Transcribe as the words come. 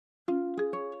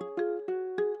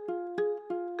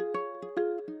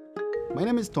My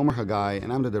name is Tomer Hagai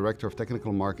and I'm the Director of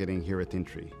Technical Marketing here at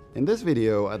Tintri. In this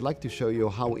video, I'd like to show you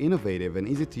how innovative and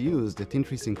easy to use the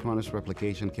Tintri Synchronous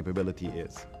Replication capability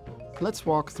is. Let's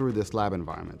walk through this lab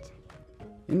environment.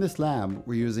 In this lab,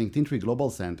 we're using Tintri Global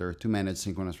Center to manage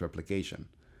synchronous replication.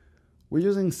 We're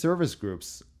using service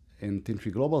groups in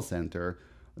Tintri Global Center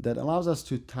that allows us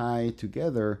to tie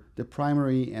together the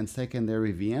primary and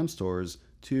secondary VM stores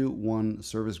to one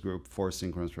service group for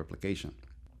synchronous replication.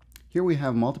 Here we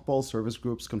have multiple service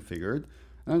groups configured,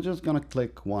 and I'm just going to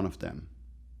click one of them.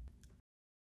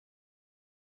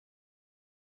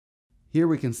 Here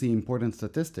we can see important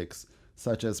statistics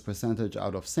such as percentage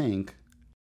out of sync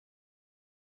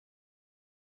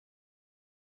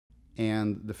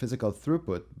and the physical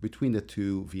throughput between the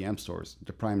two VM stores,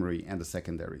 the primary and the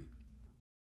secondary.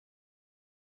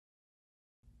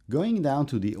 Going down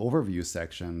to the overview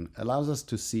section allows us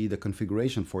to see the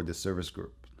configuration for this service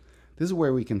group. This is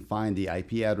where we can find the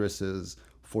IP addresses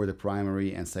for the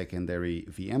primary and secondary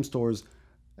VM stores,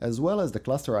 as well as the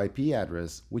cluster IP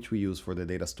address, which we use for the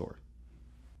data store.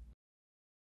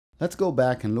 Let's go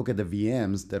back and look at the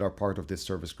VMs that are part of this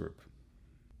service group.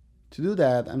 To do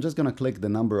that, I'm just going to click the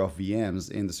number of VMs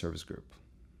in the service group.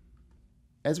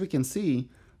 As we can see,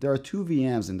 there are two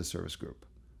VMs in the service group,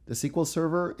 the SQL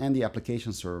Server and the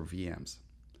Application Server VMs.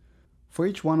 For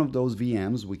each one of those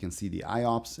VMs, we can see the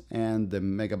IOPS and the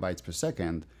megabytes per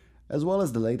second, as well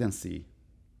as the latency.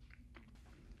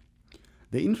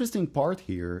 The interesting part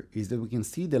here is that we can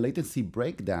see the latency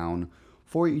breakdown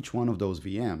for each one of those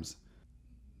VMs.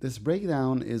 This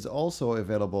breakdown is also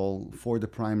available for the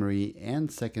primary and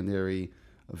secondary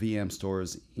VM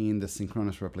stores in the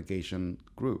synchronous replication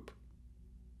group.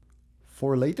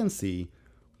 For latency,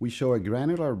 we show a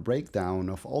granular breakdown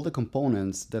of all the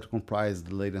components that comprise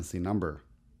the latency number.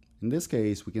 In this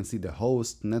case, we can see the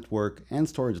host, network, and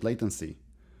storage latency.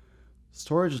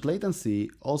 Storage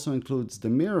latency also includes the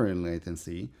mirroring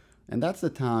latency, and that's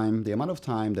the amount of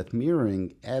time that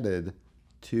mirroring added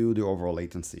to the overall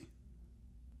latency.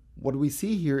 What we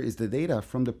see here is the data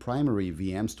from the primary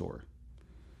VM store.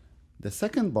 The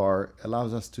second bar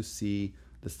allows us to see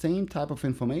the same type of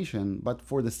information, but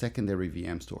for the secondary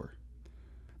VM store.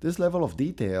 This level of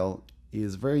detail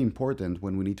is very important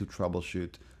when we need to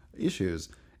troubleshoot issues,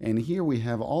 and here we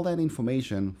have all that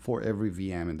information for every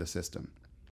VM in the system.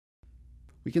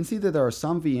 We can see that there are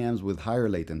some VMs with higher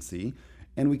latency,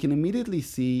 and we can immediately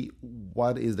see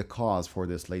what is the cause for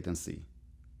this latency.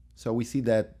 So we see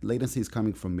that latency is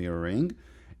coming from mirroring,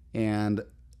 and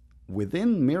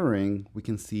within mirroring, we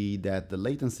can see that the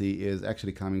latency is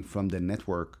actually coming from the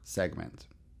network segment.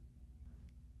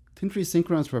 Tintri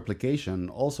Synchronous Replication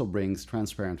also brings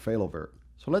transparent failover,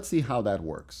 so let's see how that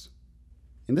works.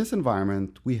 In this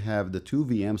environment, we have the two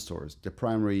VM stores, the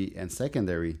primary and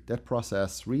secondary, that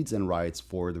process reads and writes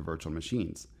for the virtual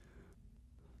machines.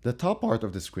 The top part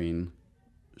of the screen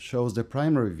shows the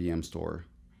primary VM store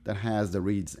that has the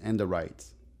reads and the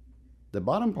writes. The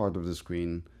bottom part of the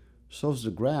screen shows the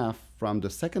graph from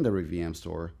the secondary VM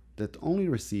store that only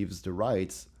receives the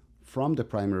writes from the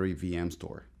primary VM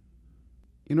store.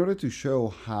 In order to show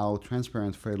how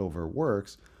transparent failover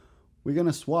works, we're going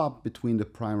to swap between the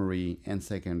primary and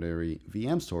secondary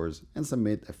VM stores and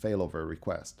submit a failover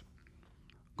request.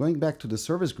 Going back to the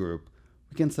service group,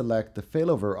 we can select the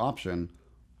failover option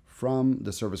from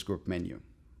the service group menu.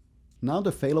 Now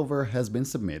the failover has been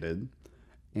submitted,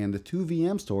 and the two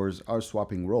VM stores are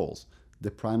swapping roles.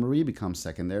 The primary becomes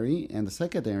secondary, and the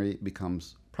secondary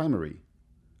becomes primary.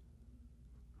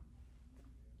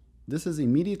 This is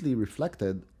immediately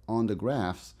reflected on the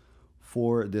graphs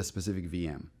for this specific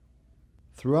VM.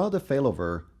 Throughout the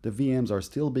failover, the VMs are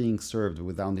still being served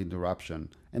without interruption,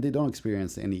 and they don't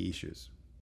experience any issues.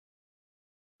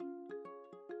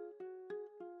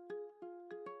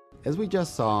 As we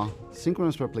just saw,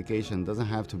 synchronous replication doesn't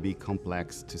have to be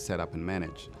complex to set up and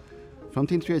manage. From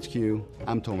Tintri HQ,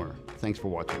 I'm Tomer. Thanks for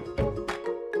watching.